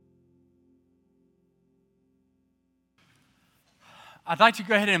I'd like to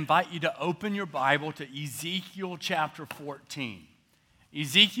go ahead and invite you to open your Bible to Ezekiel chapter 14.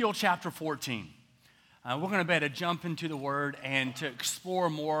 Ezekiel chapter 14. We're going to be able to jump into the Word and to explore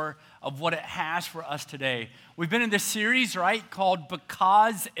more of what it has for us today. We've been in this series, right, called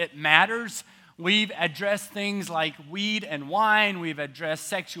Because It Matters. We've addressed things like weed and wine. We've addressed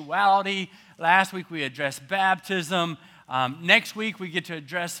sexuality. Last week we addressed baptism. Next week we get to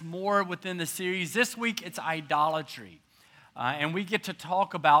address more within the series. This week it's idolatry. And we get to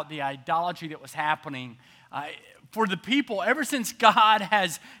talk about the idolatry that was happening for the people. Ever since God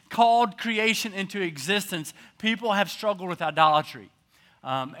has called creation into existence, people have struggled with idolatry.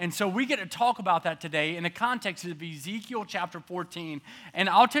 And so we get to talk about that today in the context of Ezekiel chapter 14. And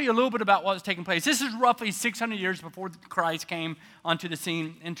I'll tell you a little bit about what was taking place. This is roughly 600 years before Christ came onto the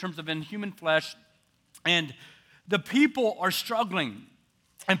scene in terms of in human flesh. And the people are struggling.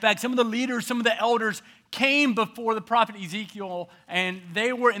 In fact, some of the leaders, some of the elders came before the prophet Ezekiel, and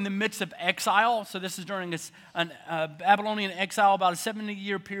they were in the midst of exile. So this is during a Babylonian exile, about a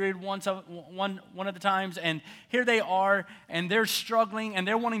 70-year period, one of the times. And here they are, and they're struggling, and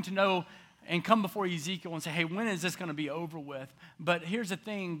they're wanting to know and come before Ezekiel and say, hey, when is this going to be over with? But here's the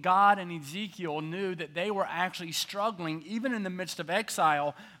thing, God and Ezekiel knew that they were actually struggling, even in the midst of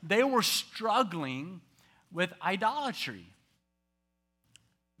exile, they were struggling with idolatry.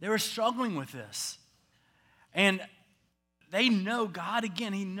 They were struggling with this. And they know God,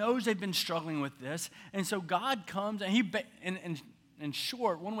 again, he knows they've been struggling with this. And so God comes, and in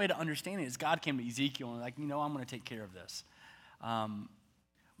short, one way to understand it is God came to Ezekiel and like, I'm going to take care of this.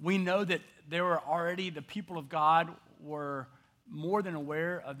 We know that there were already, the people of God were more than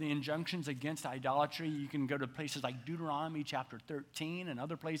aware of the injunctions against idolatry. You can go to places like Deuteronomy chapter 13 and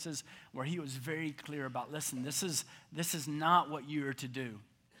other places where he was very clear about, listen, this is not what you are to do.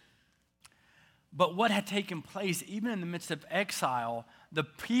 But what had taken place, even in the midst of exile, the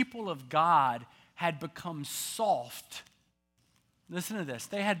people of God had become soft. Listen to this.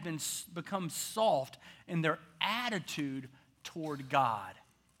 They had become soft in their attitude toward God.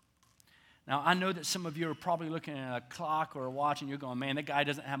 Now, I know that some of you are probably looking at a clock or a watch and you're going, man, that guy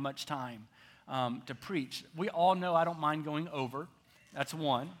doesn't have much time to preach. We all know I don't mind going over. That's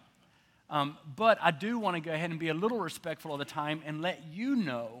one. But I do want to go ahead and be a little respectful of the time and let you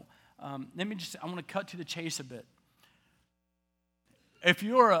know. I want to cut to the chase a bit. If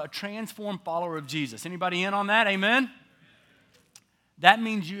you're a transformed follower of Jesus, anybody in on that? Amen? That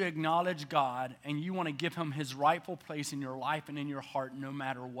means you acknowledge God and you want to give him his rightful place in your life and in your heart no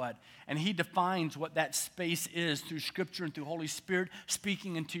matter what. And he defines what that space is through Scripture and through Holy Spirit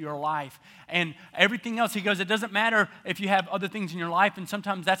speaking into your life. And everything else, he goes, it doesn't matter if you have other things in your life, and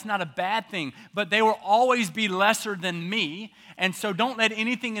sometimes that's not a bad thing, but they will always be lesser than me. And so don't let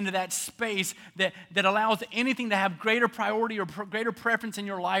anything into that space that allows anything to have greater priority or greater preference in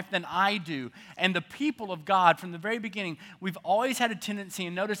your life than I do. And the people of God, from the very beginning, we've always had a tendency,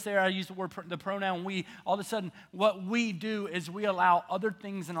 and notice there I use the pronoun we, all of a sudden what we do is we allow other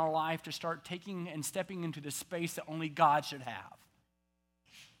things in our life to start taking and stepping into the space that only God should have.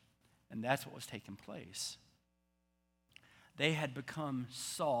 And that's what was taking place. They had become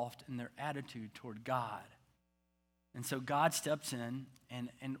soft in their attitude toward God. And so God steps in,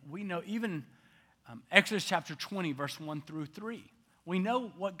 and we know even Exodus chapter 20, verse 1 through 3. We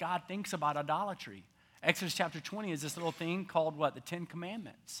know what God thinks about idolatry. Exodus chapter 20 is this little thing called what? The Ten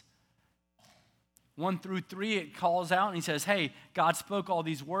Commandments. 1 through 3, it calls out and he says, hey, God spoke all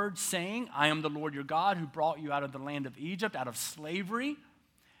these words saying, I am the Lord your God who brought you out of the land of Egypt, out of slavery.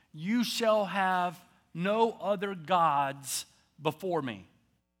 You shall have no other gods before me.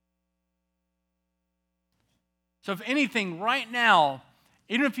 So if anything, right now,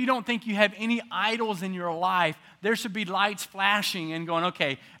 even if you don't think you have any idols in your life, there should be lights flashing and going,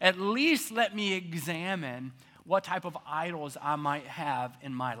 okay, at least let me examine what type of idols I might have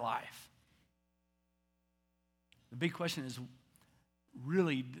in my life. The big question is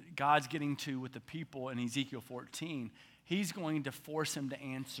really God's getting to with the people in Ezekiel 14. He's going to force them to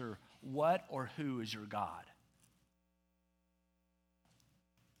answer, what or who is your God?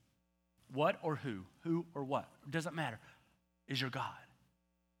 What or who or what? It doesn't matter. Is your God?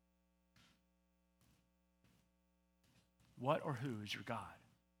 What or who is your God?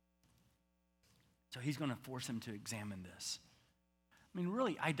 So he's going to force them to examine this. I mean,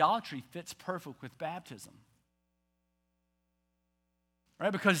 really, idolatry fits perfect with baptism.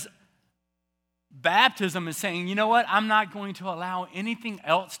 Right? Because baptism is saying, you know what? I'm not going to allow anything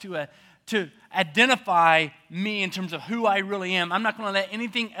else to to identify me in terms of who I really am. I'm not going to let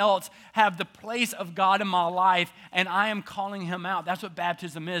anything else have the place of God in my life, and I am calling him out. That's what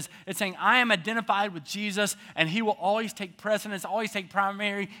baptism is. It's saying I am identified with Jesus, and he will always take precedence, always take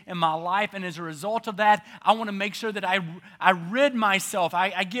primary in my life, and as a result of that, I want to make sure that I rid myself,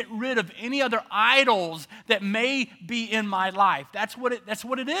 I get rid of any other idols that may be in my life. That's what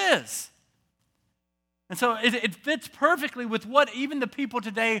it is. And so it fits perfectly with what even the people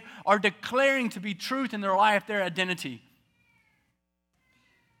today are declaring to be truth in their life, their identity.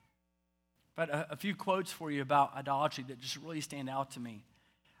 But a few quotes for you about idolatry that just really stand out to me.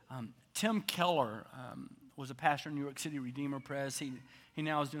 Tim Keller was a pastor in New York City Redeemer Press. He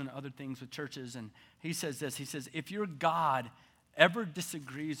now is doing other things with churches, and he says this. He says, if your God ever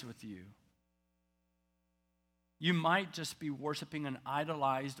disagrees with you, you might just be worshiping an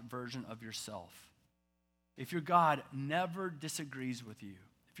idolized version of yourself. If your God never disagrees with you,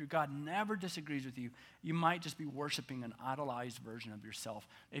 you might just be worshiping an idolized version of yourself.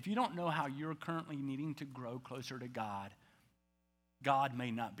 If you don't know how you're currently needing to grow closer to God, God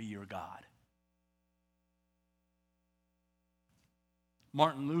may not be your God.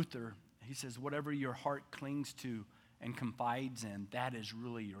 Martin Luther, he says, whatever your heart clings to and confides in, that is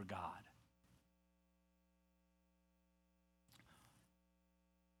really your God.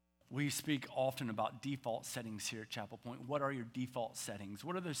 We speak often about default settings here at Chapel Point. What are your default settings?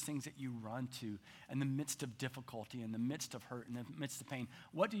 What are those things that you run to in the midst of difficulty, in the midst of hurt, in the midst of pain?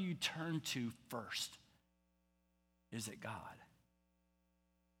 What do you turn to first? Is it God?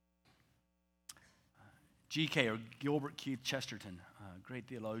 G.K. or Gilbert Keith Chesterton, a great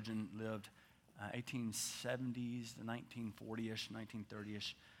theologian, lived 1870s to 1940-ish,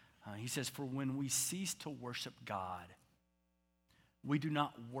 1930-ish. He says, for when we cease to worship God, we do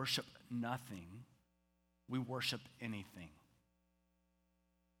not worship nothing, we worship anything.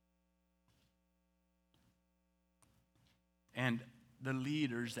 And the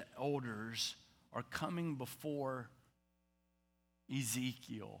leaders, the elders, are coming before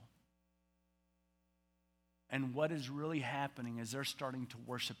Ezekiel. And what is really happening is they're starting to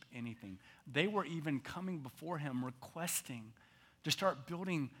worship anything. They were even coming before him requesting to start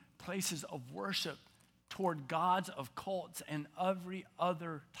building places of worship toward gods of cults and every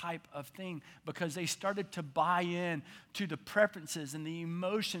other type of thing, because they started to buy in to the preferences and the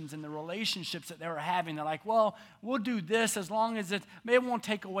emotions and the relationships that they were having. They're like, well, we'll do this as long as it won't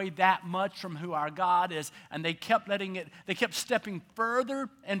take away that much from who our God is. And they kept stepping further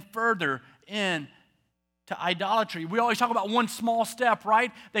and further in to idolatry. We always talk about one small step,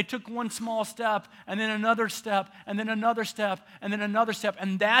 right? They took one small step, and then another step, and then another step, and then another step.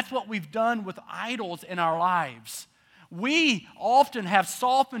 And that's what we've done with idols in our lives. We often have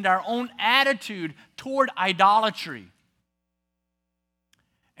softened our own attitude toward idolatry.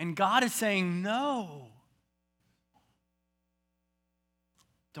 And God is saying, no,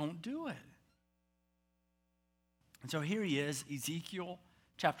 don't do it. And so here he is, Ezekiel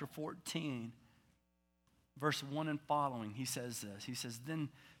chapter 14. Verse 1 and following, he says this. He says, then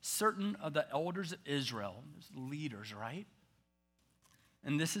certain of the elders of Israel, leaders, right?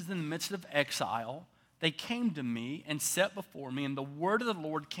 And this is in the midst of exile. They came to me and set before me, and the word of the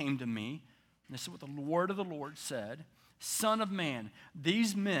Lord came to me. And this is what the word of the Lord said. Son of man,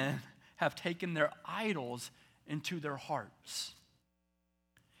 these men have taken their idols into their hearts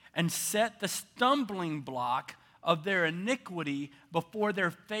and set the stumbling block of their iniquity before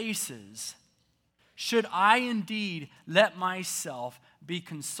their faces. Should I indeed let myself be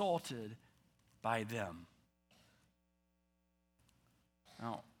consulted by them?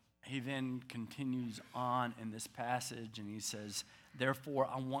 Now, he then continues on in this passage and he says, therefore,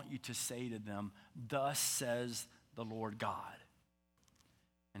 I want you to say to them, thus says the Lord God.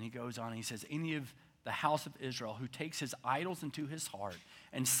 And he goes on and he says, any of the house of Israel who takes his idols into his heart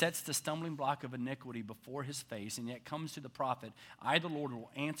and sets the stumbling block of iniquity before his face, and yet comes to the prophet, I, the Lord, will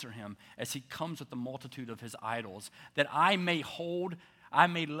answer him as he comes with the multitude of his idols, that I may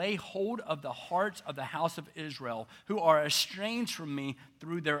lay hold of the hearts of the house of Israel, who are estranged from me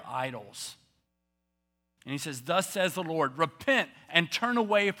through their idols. And he says, thus says the Lord, repent and turn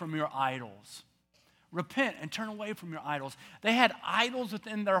away from your idols. Repent and turn away from your idols. They had idols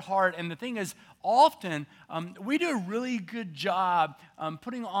within their heart. And the thing is, often we do a really good job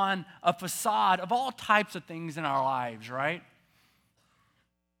putting on a facade of all types of things in our lives, right?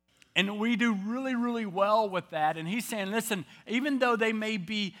 And we do really, really well with that. And he's saying, listen, even though they may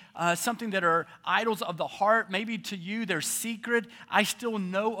be something that are idols of the heart, maybe to you they're secret, I still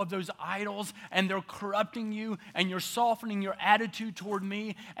know of those idols, and they're corrupting you, and you're softening your attitude toward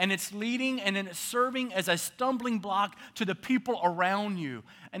me, and it's leading and it's serving as a stumbling block to the people around you.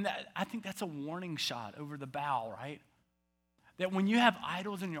 And I think that's a warning shot over the bow, right? That when you have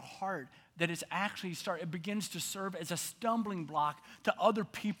idols in your heart, that it's actually it begins to serve as a stumbling block to other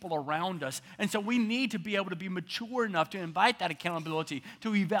people around us. And so we need to be able to be mature enough to invite that accountability,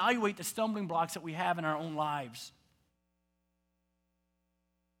 to evaluate the stumbling blocks that we have in our own lives.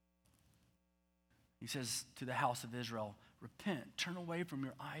 He says to the house of Israel, repent, turn away from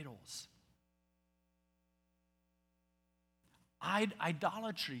your idols.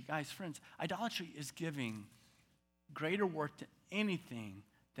 Idolatry, guys, friends, idolatry is giving greater worth to anything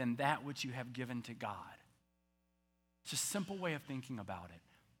than that which you have given to God. It's a simple way of thinking about it.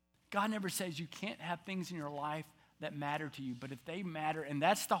 God never says you can't have things in your life that matter to you, but if they matter, and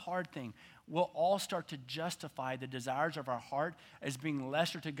that's the hard thing, we'll all start to justify the desires of our heart as being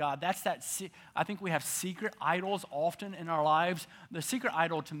lesser to God. I think we have secret idols often in our lives. The secret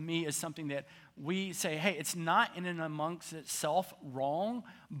idol to me is something that we say, hey, it's not in and amongst itself wrong,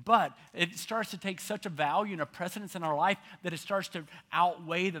 but it starts to take such a value and a precedence in our life that it starts to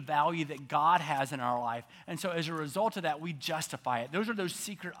outweigh the value that God has in our life. And so as a result of that, we justify it. Those are those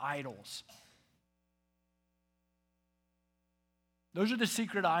secret idols. Those are the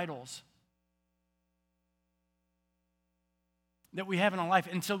secret idols that we have in our life.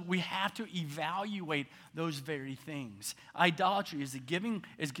 And so we have to evaluate those very things. Idolatry is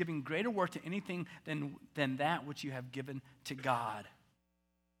giving greater worth to anything than that which you have given to God.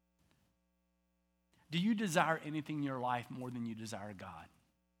 Do you desire anything in your life more than you desire God?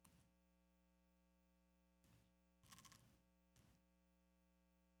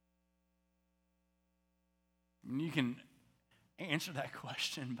 And you can answer that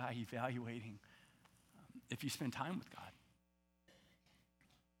question by evaluating if you spend time with God.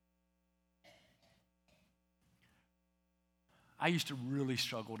 I used to really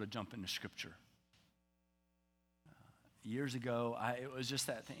struggle to jump into Scripture. Years ago, it was just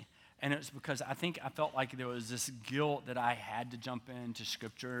that thing. And it was because I felt like there was this guilt that I had to jump into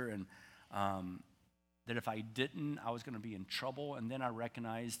Scripture, and that if I didn't, I was going to be in trouble. And then I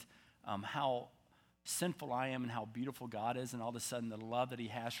recognized how sinful I am and how beautiful God is, and all of a sudden the love that he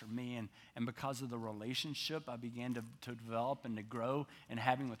has for me, and because of the relationship I began to develop and to grow in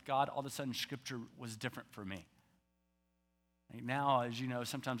having with God, all of a sudden Scripture was different for me. Like now, as you know,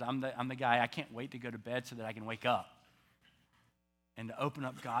 sometimes I'm the guy, I can't wait to go to bed so that I can wake up and to open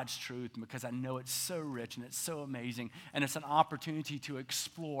up God's truth, because I know it's so rich and it's so amazing, and it's an opportunity to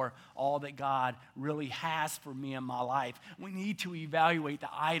explore all that God really has for me in my life. We need to evaluate the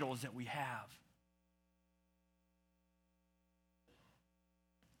idols that we have.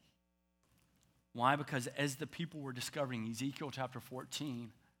 Why? Because as the people were discovering Ezekiel chapter 14,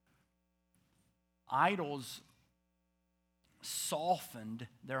 idols softened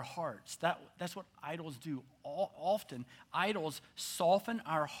their hearts. That's what idols do. Often, idols soften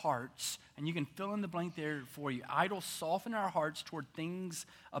our hearts, and you can fill in the blank there for you. Idols soften our hearts toward things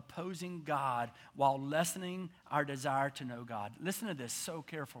opposing God while lessening our desire to know God. Listen to this so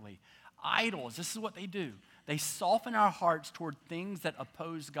carefully. Idols, this is what they do. They soften our hearts toward things that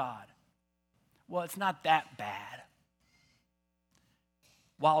oppose God. Well, it's not that bad.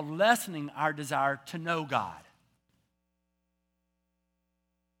 While lessening our desire to know God.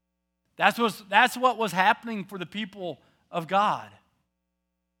 That's what was happening for the people of God.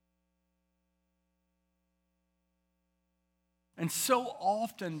 And so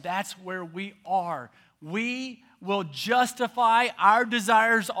often that's where we are. We will justify our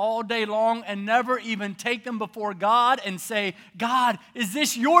desires all day long and never even take them before God and say, God, is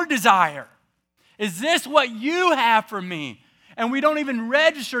this your desire? Is this what you have for me? And we don't even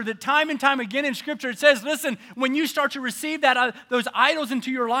register that time and time again in Scripture it says, listen, when you start to receive those idols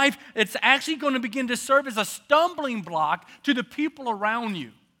into your life, it's actually going to begin to serve as a stumbling block to the people around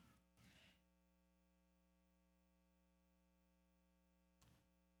you.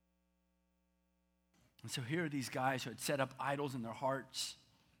 And so here are these guys who had set up idols in their hearts.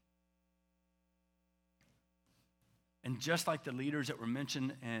 And just like the leaders that were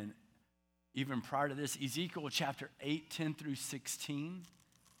mentioned in even prior to this, Ezekiel chapter 8, 10 through 16,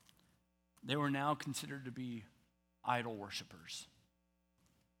 they were now considered to be idol worshipers.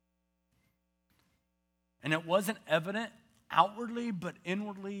 And it wasn't evident outwardly, but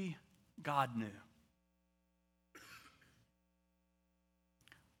inwardly, God knew.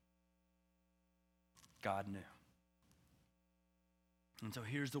 God knew. And so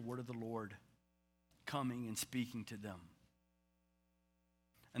here's the word of the Lord coming and speaking to them.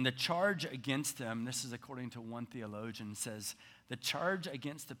 And the charge against them, this is according to one theologian, says, the charge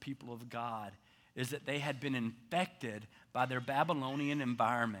against the people of God is that they had been infected by their Babylonian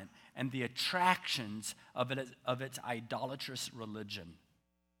environment and the attractions of its idolatrous religion.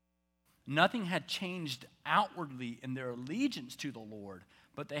 Nothing had changed outwardly in their allegiance to the Lord,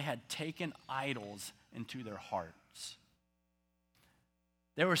 but they had taken idols into their hearts.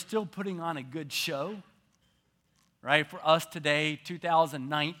 They were still putting on a good show, right? For us today,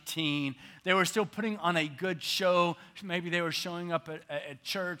 2019, they were still putting on a good show. Maybe they were showing up at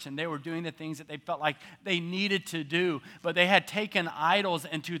church and they were doing the things that they felt like they needed to do, but they had taken idols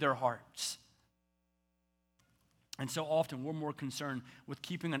into their hearts. And so often we're more concerned with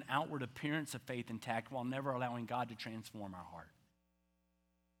keeping an outward appearance of faith intact while never allowing God to transform our heart.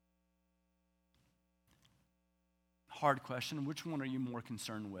 Hard question. Which one are you more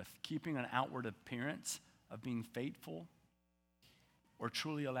concerned with? Keeping an outward appearance of being faithful, or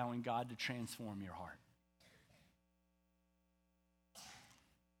truly allowing God to transform your heart?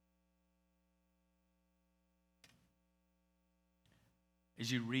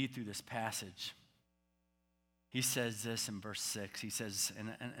 As you read through this passage, he says this in verse 6. He says,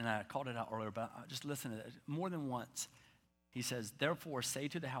 and I called it out earlier, but just listen to it more than once. He says, therefore say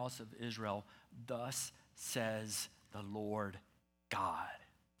to the house of Israel, thus says the Lord God.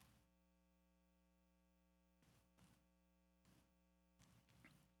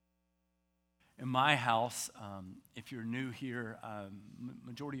 In my house, if you're new here,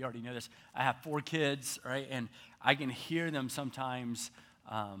 majority already know this, I have 4 kids, right? And I can hear them sometimes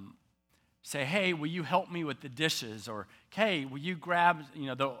say, hey, will you help me with the dishes? Or, hey, will you grab,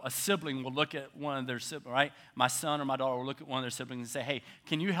 a sibling will look at one of their siblings, right? My son or my daughter will look at one of their siblings and say, hey,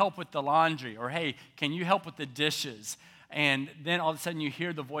 can you help with the laundry? Or, hey, can you help with the dishes? And then all of a sudden you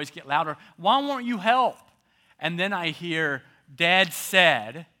hear the voice get louder, why won't you help? And then I hear, Dad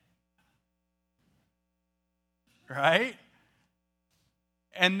said, right?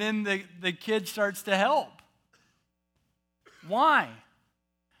 And then the kid starts to help. Why?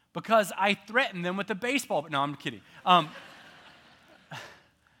 Because I threatened them with a baseball. No, I'm kidding. And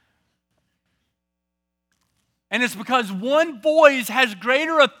it's because one voice has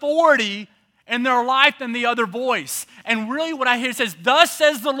greater authority in their life than the other voice. And really what I hear says, thus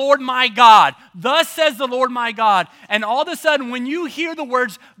says the Lord my God. Thus says the Lord my God. And all of a sudden, when you hear the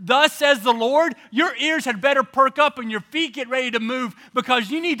words, thus says the Lord, your ears had better perk up and your feet get ready to move,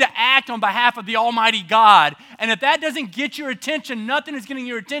 because you need to act on behalf of the Almighty God. And if that doesn't get your attention, nothing is getting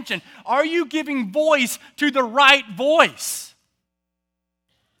your attention. Are you giving voice to the right voice?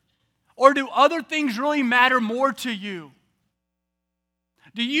 Or do other things really matter more to you?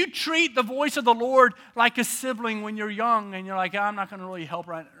 Do you treat the voice of the Lord like a sibling when you're young and you're like, I'm not going to really help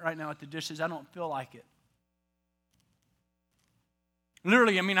right now with the dishes. I don't feel like it.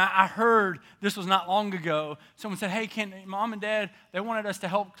 Literally, I heard, this was not long ago, someone said, hey, Mom and Dad, they wanted us to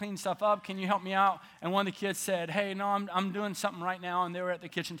help clean stuff up. Can you help me out? And one of the kids said, hey, no, I'm doing something right now. And they were at the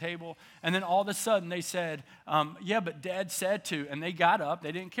kitchen table. And then all of a sudden they said, yeah, but Dad said to. And they got up.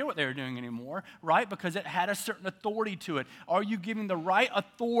 They didn't care what they were doing anymore, right? Because it had a certain authority to it. Are you giving the right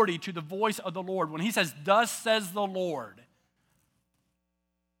authority to the voice of the Lord? When he says, thus says the Lord,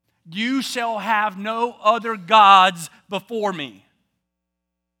 you shall have no other gods before me.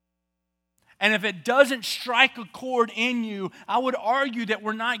 And if it doesn't strike a chord in you, I would argue that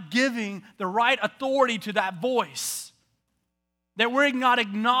we're not giving the right authority to that voice. That we're not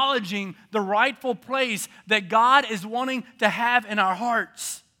acknowledging the rightful place that God is wanting to have in our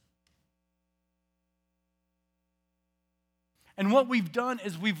hearts. And what we've done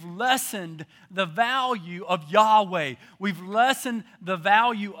is we've lessened the value of Yahweh. We've lessened the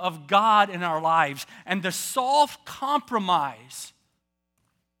value of God in our lives. And the soft compromise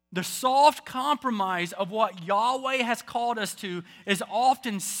of what Yahweh has called us to is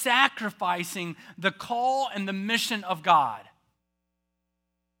often sacrificing the call and the mission of God.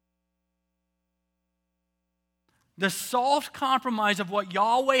 The soft compromise of what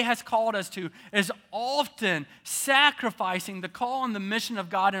Yahweh has called us to is often sacrificing the call and the mission of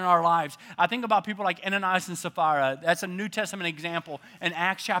God in our lives. I think about people like Ananias and Sapphira. That's a New Testament example in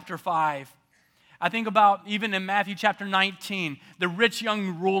Acts chapter 5. I think about even in Matthew chapter 19, the rich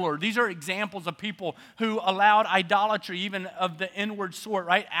young ruler. These are examples of people who allowed idolatry, even of the inward sort,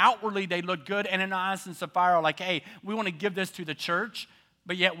 right? Outwardly, they looked good. Ananias and Sapphira are like, hey, we want to give this to the church,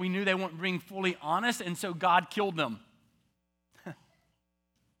 but yet we knew they weren't being fully honest, and so God killed them.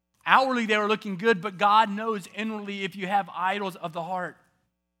 Outwardly, they were looking good, but God knows inwardly if you have idols of the heart.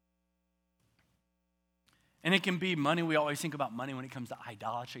 And it can be money. We always think about money when it comes to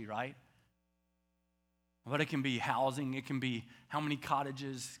idolatry, right? But it can be housing. It can be how many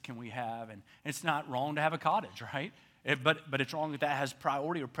cottages can we have? And it's not wrong to have a cottage, right? But it's wrong if that has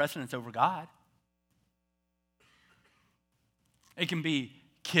priority or precedence over God. It can be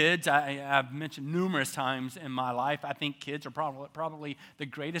kids. I've mentioned numerous times in my life, I think kids are probably the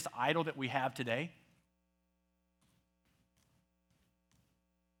greatest idol that we have today.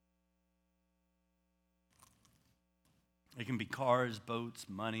 It can be cars, boats,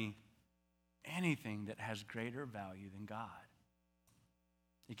 money, anything that has greater value than God.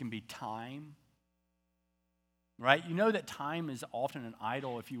 It can be time, right? You know that time is often an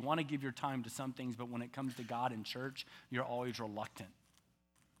idol if you want to give your time to some things, but when it comes to God and church, you're always reluctant.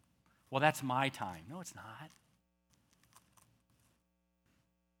 Well, that's my time. No, it's not.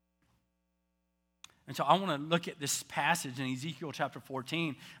 And so I want to look at this passage in Ezekiel chapter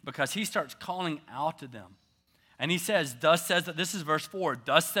 14 because he starts calling out to them. And he says, this is verse 4,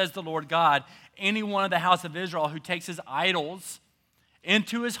 thus says the Lord God, any one of the house of Israel who takes his idols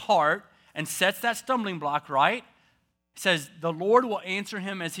into his heart and sets that stumbling block, right? He says, the Lord will answer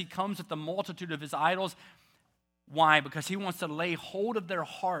him as he comes with the multitude of his idols. Why? Because he wants to lay hold of their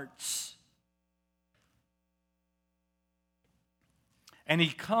hearts. And he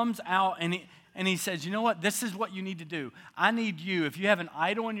comes out and he says, you know what? This is what you need to do. I need you, if you have an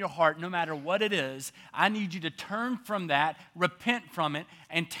idol in your heart, no matter what it is, I need you to turn from that, repent from it,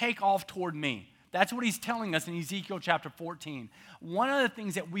 and take off toward me. That's what he's telling us in Ezekiel chapter 14. One of the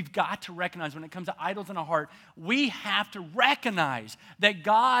things that we've got to recognize when it comes to idols in our heart, we have to recognize that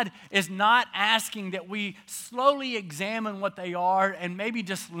God is not asking that we slowly examine what they are and maybe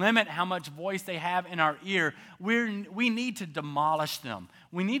just limit how much voice they have in our ear. We need to demolish them.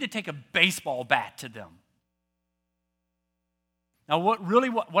 We need to take a baseball bat to them. Now,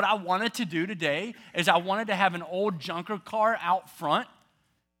 what I wanted to do today is I wanted to have an old junker car out front.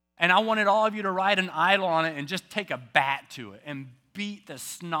 And I wanted all of you to write an idol on it and just take a bat to it and beat the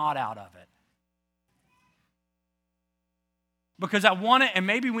snot out of it. Because I want it, and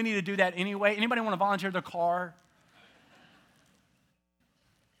maybe we need to do that anyway. Anybody want to volunteer their car?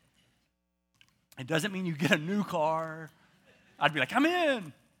 It doesn't mean you get a new car. I'd be like, I'm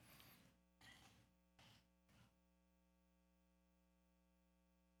in.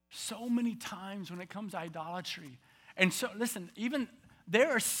 So many times when it comes to idolatry. And so, listen, even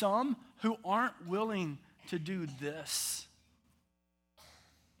there are some who aren't willing to do this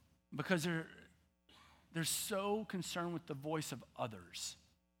because they're so concerned with the voice of others.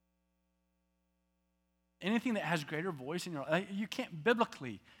 Anything that has greater voice in your life, you can't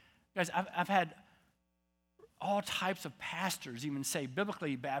biblically. Guys, I've had all types of pastors even say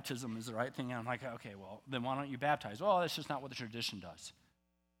biblically baptism is the right thing. And I'm like, okay, well, then why don't you baptize? Well, that's just not what the tradition does.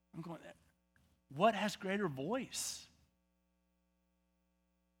 I'm going, what has greater voice?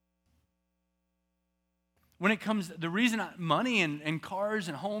 When it comes, the reason money and cars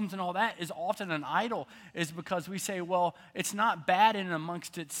and homes and all that is often an idol is because we say, well, it's not bad in and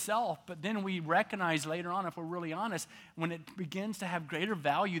amongst itself, but then we recognize later on, if we're really honest, when it begins to have greater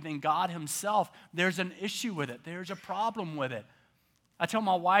value than God himself, there's an issue with it. There's a problem with it. I tell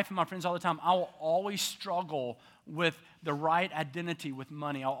my wife and my friends all the time, I will always struggle with the right identity with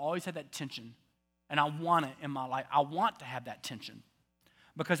money. I'll always have that tension, and I want it in my life. I want to have that tension.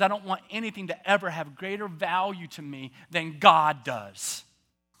 Because I don't want anything to ever have greater value to me than God does.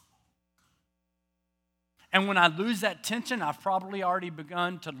 And when I lose that tension, I've probably already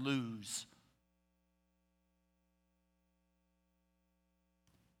begun to lose.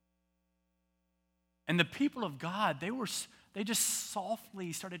 And the people of God, they just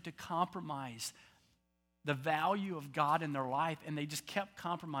softly started to compromise the value of God in their life, and they just kept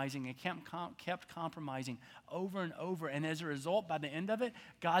compromising and kept compromising over and over. And as a result, by the end of it,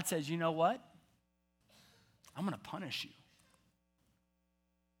 God says, you know what? I'm going to punish you.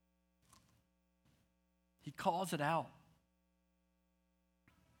 He calls it out.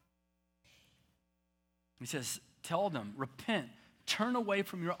 He says, tell them, repent, turn away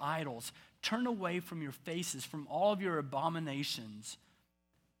from your idols, turn away from your faces, from all of your abominations.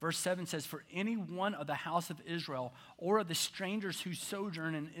 Verse 7 says, for any one of the house of Israel or of the strangers who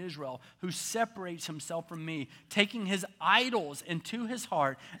sojourn in Israel, who separates himself from me, taking his idols into his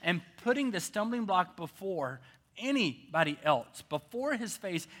heart and putting the stumbling block before anybody else, before his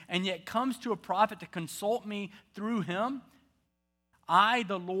face, and yet comes to a prophet to consult me through him, I,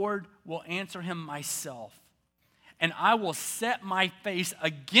 the Lord, will answer him myself. And I will set my face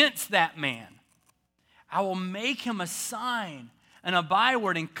against that man. I will make him a sign and a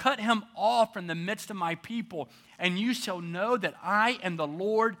byword, and cut him off from the midst of my people. And you shall know that I am the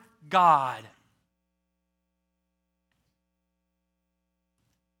Lord God.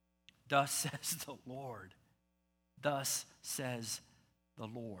 Thus says the Lord. Thus says the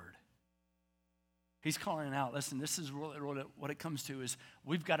Lord. He's calling out, listen, this is really what it comes to is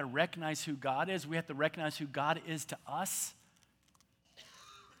we've got to recognize who God is. We have to recognize who God is to us.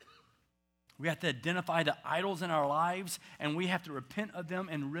 We have to identify the idols in our lives, and we have to repent of them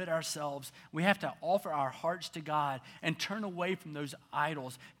and rid ourselves. We have to offer our hearts to God and turn away from those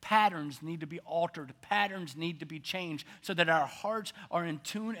idols. Patterns need to be altered. Patterns need to be changed so that our hearts are in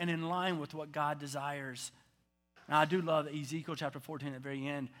tune and in line with what God desires. Now, I do love Ezekiel chapter 14 at the very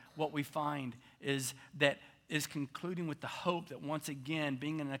end. What we find is that is concluding with the hope that once again,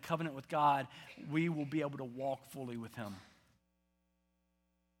 being in a covenant with God, we will be able to walk fully with him.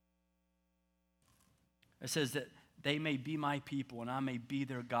 It says that they may be my people and I may be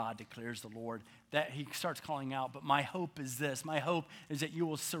their God, declares the Lord. That he starts calling out, but my hope is this. My hope is that you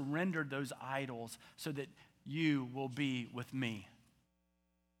will surrender those idols so that you will be with me.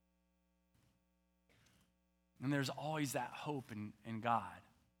 And there's always that hope in God.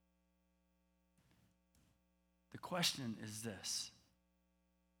 The question is this.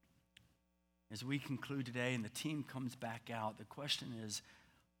 As we conclude today and the team comes back out, the question is,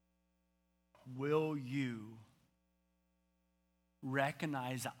 will you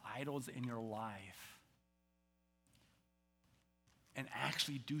recognize the idols in your life and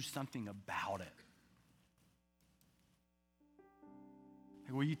actually do something about it?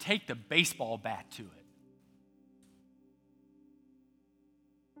 Will you take the baseball bat to it?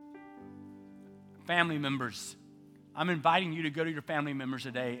 Family members, I'm inviting you to go to your family members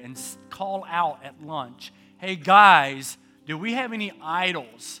today and call out at lunch, hey guys, do we have any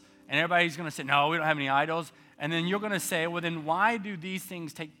idols? And everybody's going to say, no, we don't have any idols. And then you're going to say, well, then why do these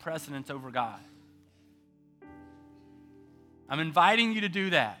things take precedence over God? I'm inviting you to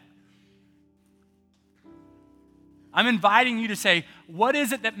do that. I'm inviting you to say, what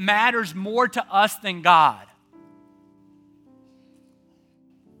is it that matters more to us than God?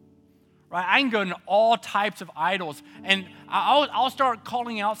 Right? I can go into all types of idols, and I'll start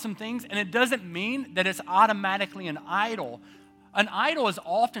calling out some things, and it doesn't mean that it's automatically an idol. An idol is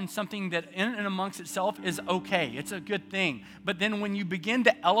often something that in and amongst itself is okay. It's a good thing. But then when you begin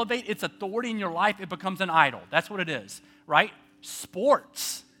to elevate its authority in your life, it becomes an idol. That's what it is, right?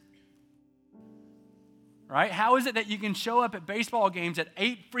 Sports. Right? How is it that you can show up at baseball games at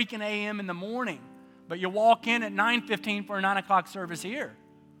 8 freaking a.m. in the morning, but you walk in at 9:15 for a 9 o'clock service here?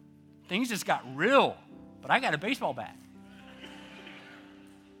 Things just got real, but I got a baseball bat.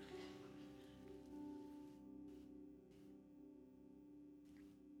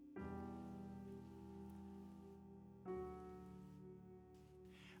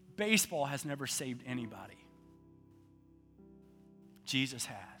 Baseball has never saved anybody. Jesus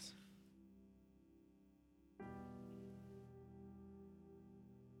has.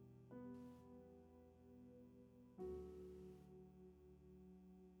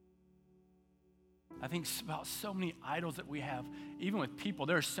 I think about so many idols that we have, even with people.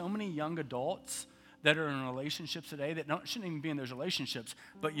 There are so many young adults that are in relationships today that shouldn't even be in those relationships,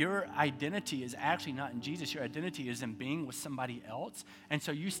 but your identity is actually not in Jesus. Your identity is in being with somebody else, and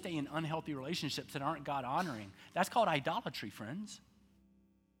so you stay in unhealthy relationships that aren't God-honoring. That's called idolatry, friends.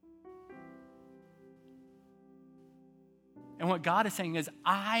 And what God is saying is,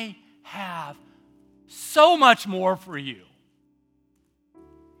 I have so much more for you.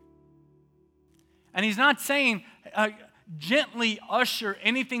 And he's not saying, gently usher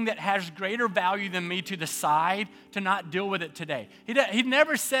anything that has greater value than me to the side to not deal with it today. He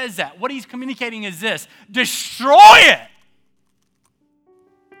never says that. What he's communicating is this: destroy it.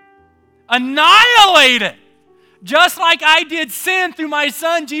 Annihilate it. Just like I did sin through my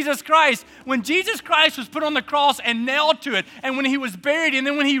son, Jesus Christ. When Jesus Christ was put on the cross and nailed to it, and when he was buried, and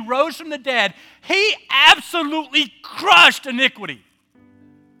then when he rose from the dead, he absolutely crushed iniquity.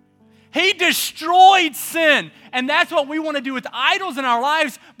 He destroyed sin. And that's what we want to do with idols in our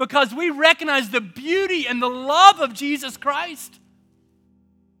lives, because we recognize the beauty and the love of Jesus Christ.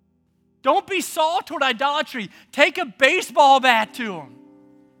 Don't be soft toward idolatry. Take a baseball bat to him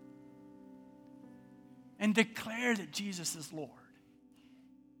and declare that Jesus is Lord.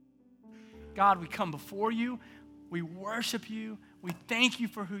 God, we come before you. We worship you. We thank you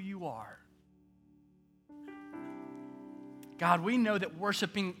for who you are. God, we know that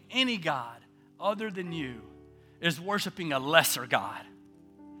worshiping any God other than you is worshiping a lesser God.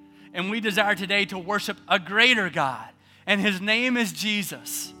 And we desire today to worship a greater God, and his name is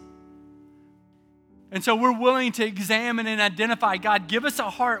Jesus. And so we're willing to examine and identify. God, give us a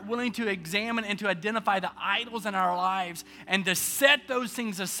heart willing to examine and to identify the idols in our lives and to set those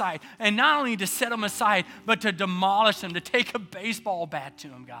things aside. And not only to set them aside, but to demolish them, to take a baseball bat to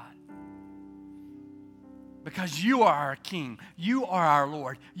them, God. because you are our King. You are our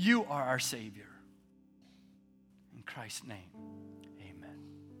Lord. You are our Savior. In Christ's name, amen.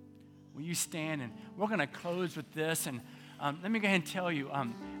 Will you stand? And we're going to close with this. And let me go ahead and tell you,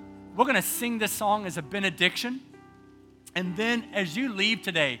 we're going to sing this song as a benediction. And then as you leave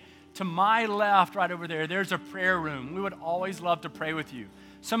today, to my left, right over there, there's a prayer room. We would always love to pray with you.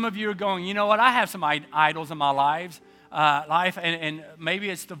 Some of you are going, you know what, I have some idols in my life, and maybe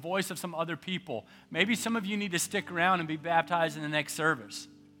it's the voice of some other people. Maybe some of you need to stick around and be baptized in the next service,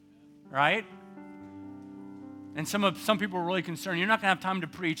 right? And some people are really concerned, you're not going to have time to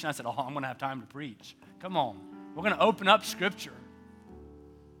preach. And I said, oh, I'm going to have time to preach. Come on. We're going to open up Scripture.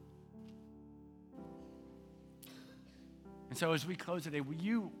 And so as we close today, will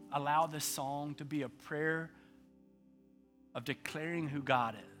you allow this song to be a prayer of declaring who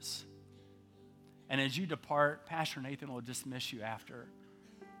God is? And as you depart, Pastor Nathan will dismiss you after.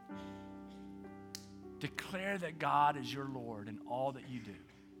 Declare that God is your Lord in all that you do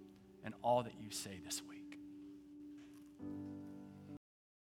and all that you say this week.